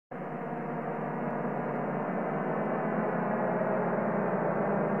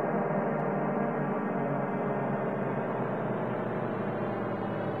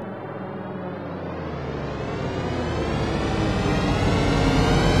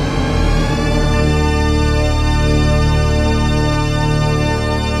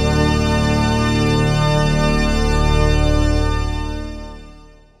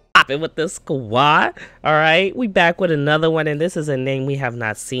popping with the squad. All right, we back with another one, and this is a name we have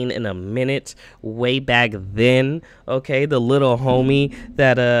not seen in a minute. Way back then, okay, the little homie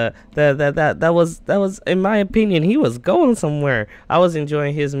that was in my opinion, he was going somewhere. I was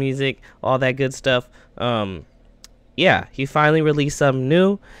enjoying his music, all that good stuff. Yeah, he finally released something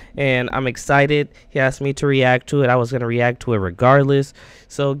new, and I'm excited. He asked me to react to it. I was going to react to it regardless.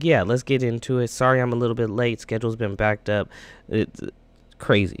 So, yeah, let's get into it. Sorry I'm a little bit late. Schedule's been backed up. It's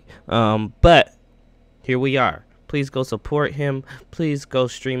crazy. But here we are. Please go support him. Please go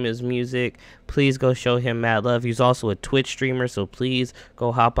stream his music. Please go show him mad love. He's also a Twitch streamer, so please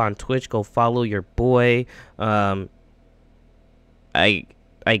go hop on Twitch. Go follow your boy.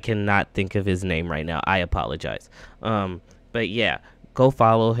 I cannot think of his name right now. I apologize. But yeah, go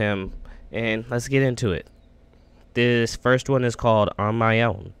follow him and let's get into it. This first one is called On My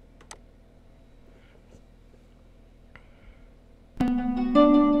Own.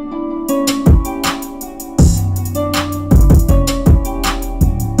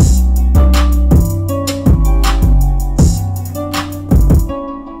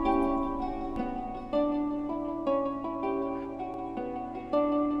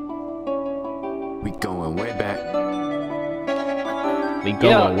 We going way back. We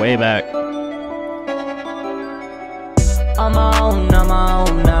going way back. I'm on my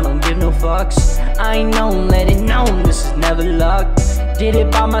own, I don't give no fucks. I ain't known, let it known, this is never luck. Did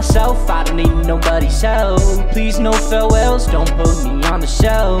it by myself, I don't need nobody's help. Please no farewells, don't put me on the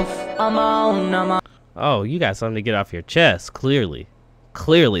shelf. I'm on. Oh, you got something to get off your chest, clearly.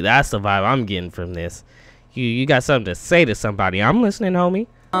 Clearly, that's the vibe I'm getting from this. You got something to say to somebody. I'm listening, homie.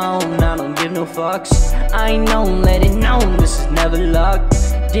 I don't give no fucks. I ain't known, let it known, this is never luck.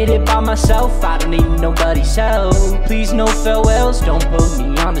 Did it by myself, I don't need nobody's help. Please no farewells, don't put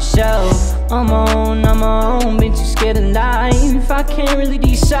me on the shelf. I'm on, been too scared of life. I can't really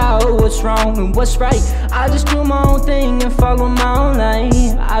decide what's wrong and what's right. I just do my own thing and follow my own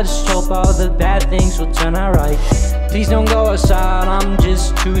life. I just hope all the bad things will turn out right. Please don't go outside, I'm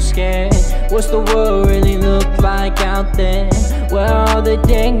just too scared. What's the world really look like out there? Where are the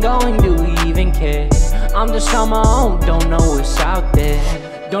dead going, do we even care? I'm just on my own, don't know what's out there.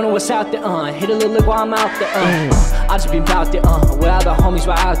 Don't know what's out there, hit a little look while I'm out there, I just been out there, where are the homies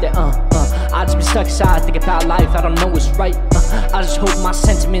right out there, I just been stuck inside, thinking about life, I don't know what's right, I just hope my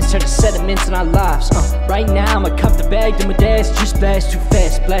sentiments turn to sediments in our lives, right now I'ma cuff the bag to my dash, just blast too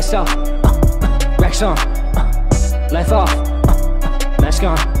fast, blast off, racks on, life off, mask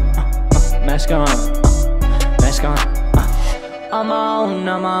on, mask on, mask on, I'm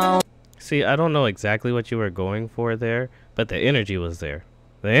on. See, I don't know exactly what you were going for there, but the energy was there.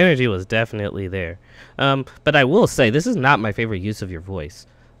 The energy was definitely there. But I will say, this is not my favorite use of your voice.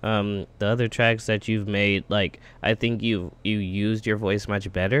 The other tracks that you've made, like, I think you used your voice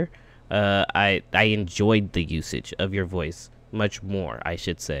much better. I enjoyed the usage of your voice much more, I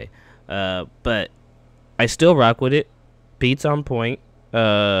should say. But I still rock with it. Beats on point.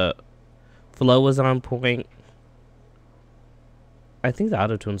 Flow was on point. I think the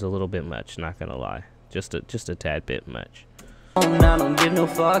auto-tune's a little bit much, not gonna lie. Just a tad bit much. I don't give no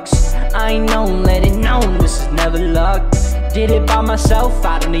fucks. I ain't known, let it known, this is never luck. Did it by myself,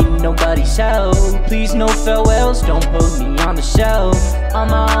 I don't need nobody's help. Please no farewells, don't put me on the shelf.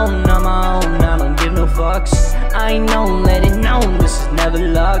 I'm on, I don't give no fucks. I ain't known, let it known, this is never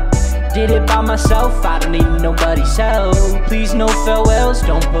luck. Did it by myself, I don't need nobody's help. Please no farewells,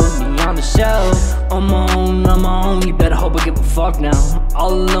 don't put me on the shelf. I'm on, you better hope I give a fuck now.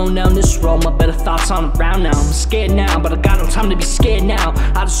 All alone down this road, my better thoughts on around now. I'm scared now, but I got no time to be scared now.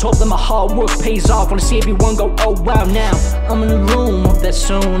 I just hope that my hard work pays off, wanna see everyone go, oh wow now. I'm in the room, hope that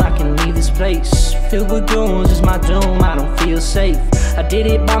soon I can leave this place. Filled with goons is my doom, I don't feel safe. I did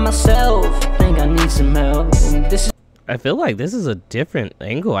it by myself, I think I need some help. I feel like this is a different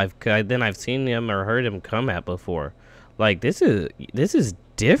angle than I've seen him or heard him come at before. Like, this is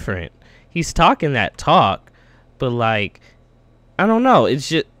different. He's talking that talk, but like, I don't know. It's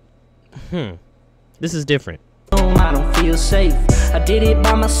just, this is different. I don't feel safe. I did it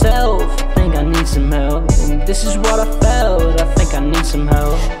by myself. I think I need some help. This is what I felt. I think I need some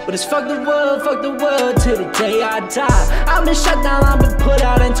help. But it's fuck the world till the day I die. I've been shut down, I've been put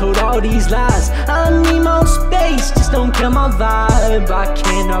out and told all these lies. I need more space, just don't kill my vibe. I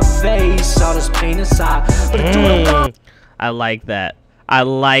cannot face all this pain inside. But I do it wrong. I like that. I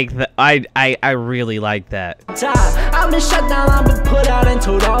like that. I really like that. I've been shut down, I've been put out and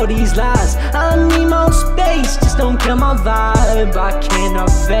told all these lies. I need more space, just don't kill my vibe. I cannot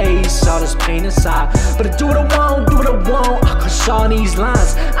face erase all this pain inside. But I do what I want, do what I want. I crush all these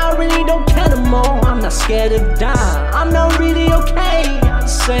lines. I really don't care no more. I'm not scared of dying. I'm not really okay. I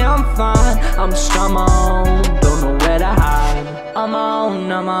just say I'm fine. I'm just on my own, don't know where to hide. I'm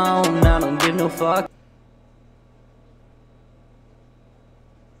on, I don't give no fuck.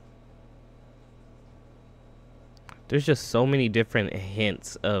 There's just so many different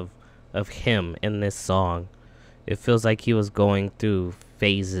hints of him in this song. It feels like he was going through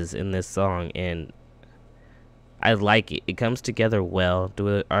phases in this song, and I like it. It comes together well.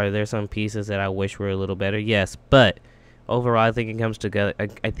 Are there some pieces that I wish were a little better? Yes, but overall, I think it comes together.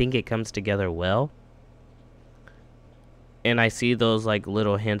 I think it comes together well. And I see those like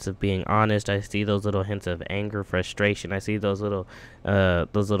little hints of being honest. I see those little hints of anger, frustration. I see those little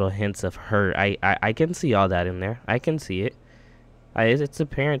hints of hurt. I can see all that in there. I can see it. It's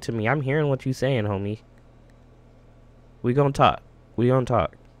apparent to me. I'm hearing what you saying, homie. We gonna talk. We gonna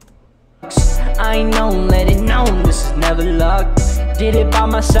talk. I ain't known, let it known, this is never luck. Did it by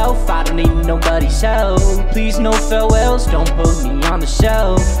myself, I don't need nobody's help. Please no farewells, don't put me on the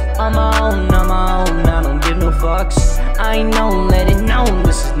shelf. I'm my own, I don't give no fucks. I ain't known, let it known,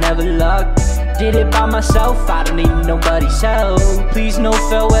 this is never luck. Did it by myself, I don't need nobody's help. Please no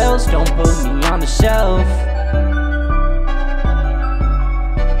farewells, don't put me on the shelf.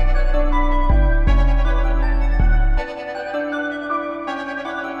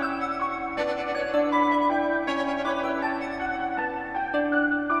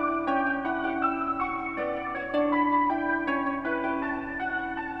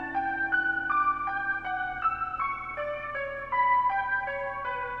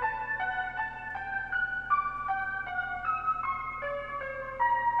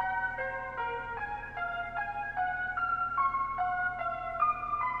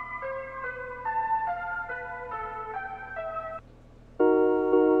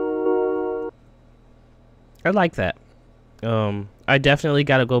 I like that. I definitely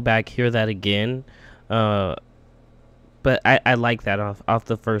got to go back, hear that again. But I like that off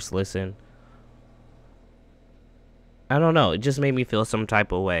the first listen. I don't know. It just made me feel some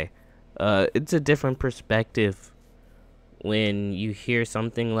type of way. It's a different perspective when you hear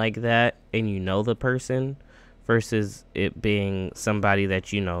something like that and you know the person versus it being somebody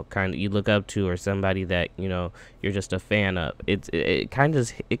that, you know, kind of you look up to, or somebody that, you know, you're just a fan of. It kind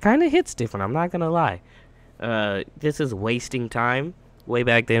of hits different. I'm not going to lie. This is Wasting Time, Way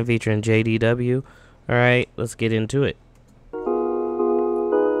Back Then, featuring JDW. All right, let's get into it.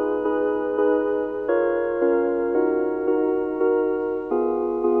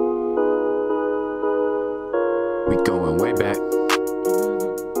 We going way back.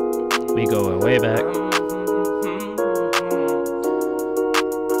 We going way back.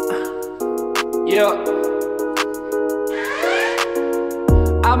 Yeah.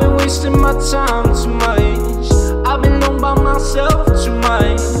 I've been wasting my time too much. I've been alone by myself too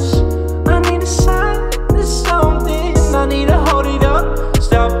much. I need a sign, there's something. I need to hold it up,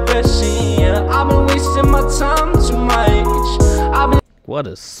 stop pressing. Yeah. I've been wasting my time too much. What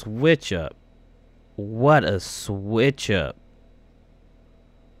a switch up. What a switch up.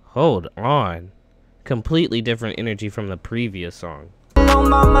 Hold on. Completely different energy from the previous song. Alone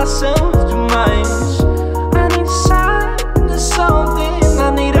by myself too much. I need a sign, there's something. I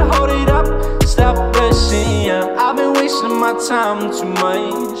need to hold it up, stop pressing. Yeah. I've been wasting my time too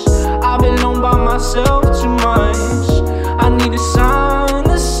much. I've been alone by myself too much. I need a sign,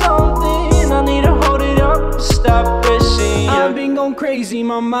 there's something. I need to hold it up, stop pressing. Yeah. I've been going crazy,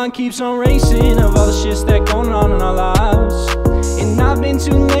 my mind keeps on racing of all the shits that going on in our lives. And I've been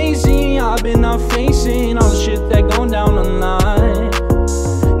too lazy, I've been not facing all the shit that going down online.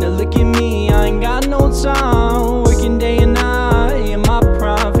 Now look at me, I ain't got no time, working day and night in my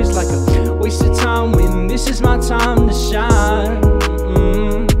prime. Feels like a waste of time when this is my time to shine.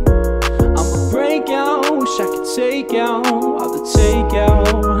 I'm a breakout, wish I could take out all the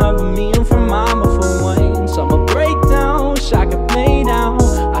takeout. Have a meal for mama for once. I'm a breakdown, wish I could play down.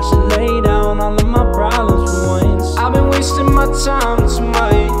 I should lay down all of my problems for once. I've been wasting my time too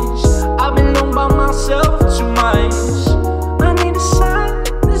much. I've been alone by myself too much. I need a sign,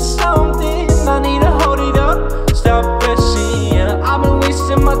 there's something. I need to hold it up, stop pressing. Yeah. I've been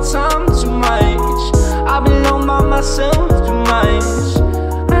wasting my time too much. I've been alone by myself too much.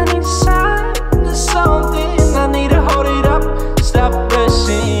 I need a sign, there's something. I need to hold it up, stop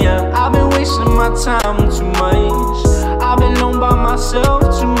pressing. Yeah. I've been wasting my time too much. I've been alone by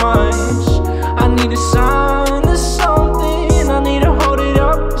myself too much. I need a sign, there's something. I need to hold it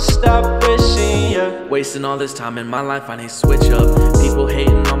up, stop pressing. Yeah. Wasting all this time in my life, I need to switch up. People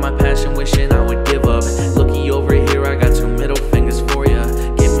hating on my passion, wishing I would give up. Looky over here, I got two middle fingers for ya.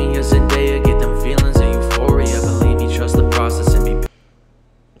 Give me a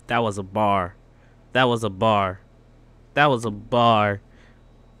That was a bar. That was a bar. That was a bar.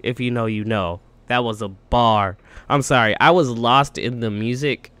 If you know, you know. That was a bar. I'm sorry. I was lost in the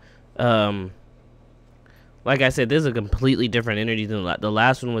music. Like I said, this is a completely different energy than the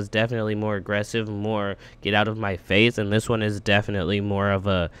last one was definitely more aggressive, more get out of my face, and this one is definitely more of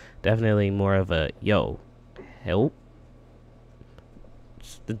a yo, help.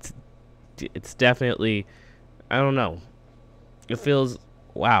 It's definitely, I don't know. It feels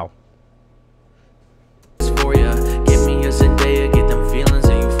wow. For ya, give me a Zendaya, get them feelings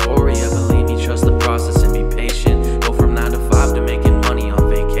of euphoria. Believe me, trust the process and be patient. Go from 9 to 5 to making money on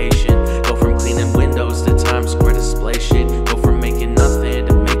vacation. Go from cleaning windows to Times Square display shit. Go from making nothing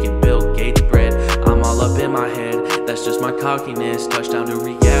to making Bill Gates bread. I'm all up in my head, that's just my cockiness. Touchdown to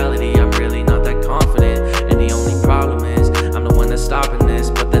reality, I'm really not that confident. And the only problem is, I'm the one that's stopping this.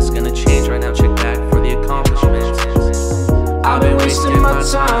 But that's gonna change right now, check back for the accomplishments. I've been wasting my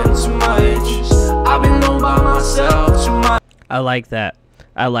time too much. I've been alone by myself too much. I like that.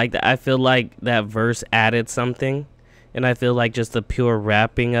 I like that. I feel like that verse added something. And I feel like just the pure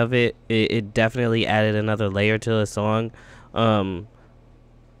rapping of it, it definitely added another layer to the song.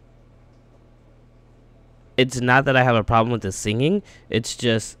 It's not that I have a problem with the singing. It's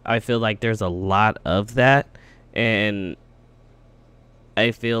just I feel like there's a lot of that. And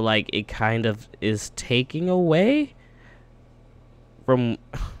I feel like it kind of is taking away from,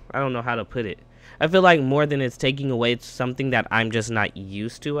 I don't know how to put it. I feel like more than it's taking away, it's something that I'm just not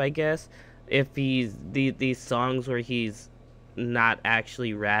used to, I guess. If he's these songs where he's not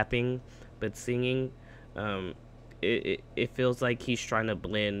actually rapping but singing, it feels like he's trying to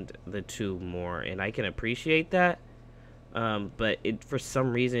blend the two more, and I can appreciate that. But it, for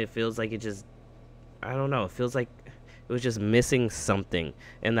some reason, it feels like it just, I don't know, it feels like it was just missing something.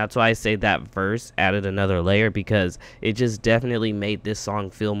 And that's why I say that verse added another layer, because it just definitely made this song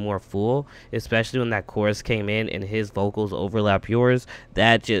feel more full, especially when that chorus came in and his vocals overlap yours.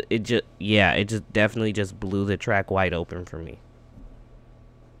 That it just definitely just blew the track wide open for me.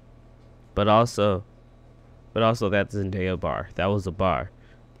 But also that Zendaya bar, that was a bar.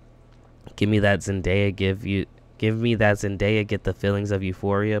 Give me that Zendaya, give me that Zendaya, get the feelings of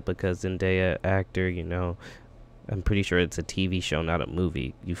euphoria, because Zendaya, actor, you know, I'm pretty sure it's a TV show, not a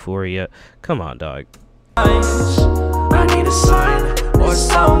movie. Euphoria. Come on, dog. I need a sign or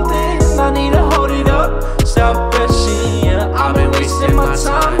something. I need to hold it up. Stop rushing. Yeah, I've been wasting my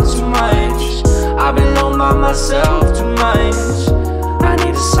time too much. I've been alone by myself too much. I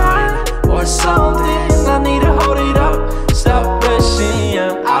need a sign or something. I need to hold it up. Stop rushing.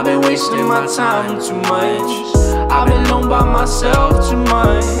 Yeah, I've been wasting my time too much. I've been alone by myself too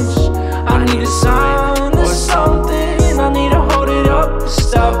much. I need a sign or something. I need to hold it up.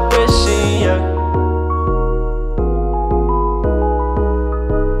 Stop rushing. Yeah.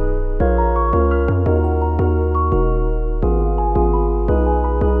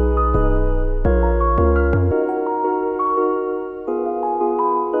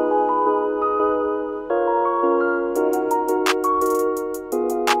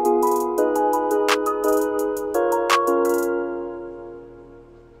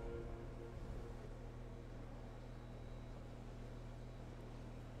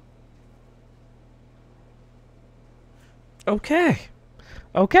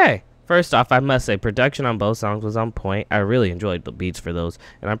 Okay. First off, I must say, production on both songs was on point. I really enjoyed the beats for those,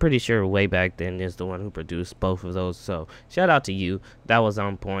 and I'm pretty sure WayBackkThen is the one who produced both of those, so shout out to you. That was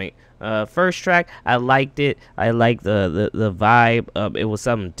on point. First track, I liked it. I liked the vibe. It was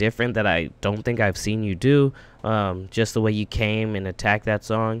something different that I don't think I've seen you do. Just the way you came and attacked that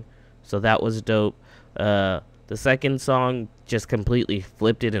song, so that was dope. The second song just completely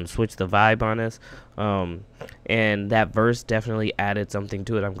flipped it and switched the vibe on us. And that verse definitely added something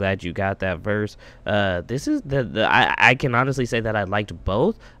to it. I'm glad you got that verse. This is I can honestly say that I liked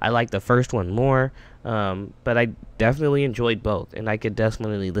both. I liked the first one more, but I definitely enjoyed both, and I could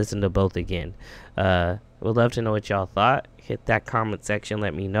definitely listen to both again. Would love to know what y'all thought. Hit that comment section,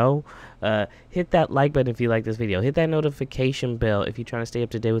 let me know. Hit that like button if you like this video. Hit that notification bell if you're trying to stay up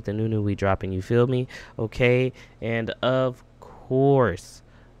to date with the new we dropping. You feel me? Okay. And of course,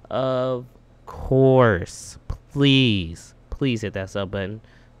 please hit that sub button.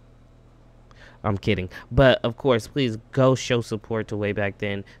 I'm kidding, but of course, please go show support to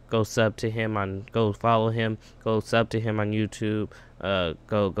WayBackkThen. Go sub to him go follow him. Go sub to him on YouTube.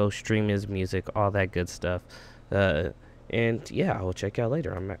 Go stream his music, all that good stuff. And yeah, I will check y'all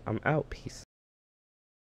later. I'm out. Peace.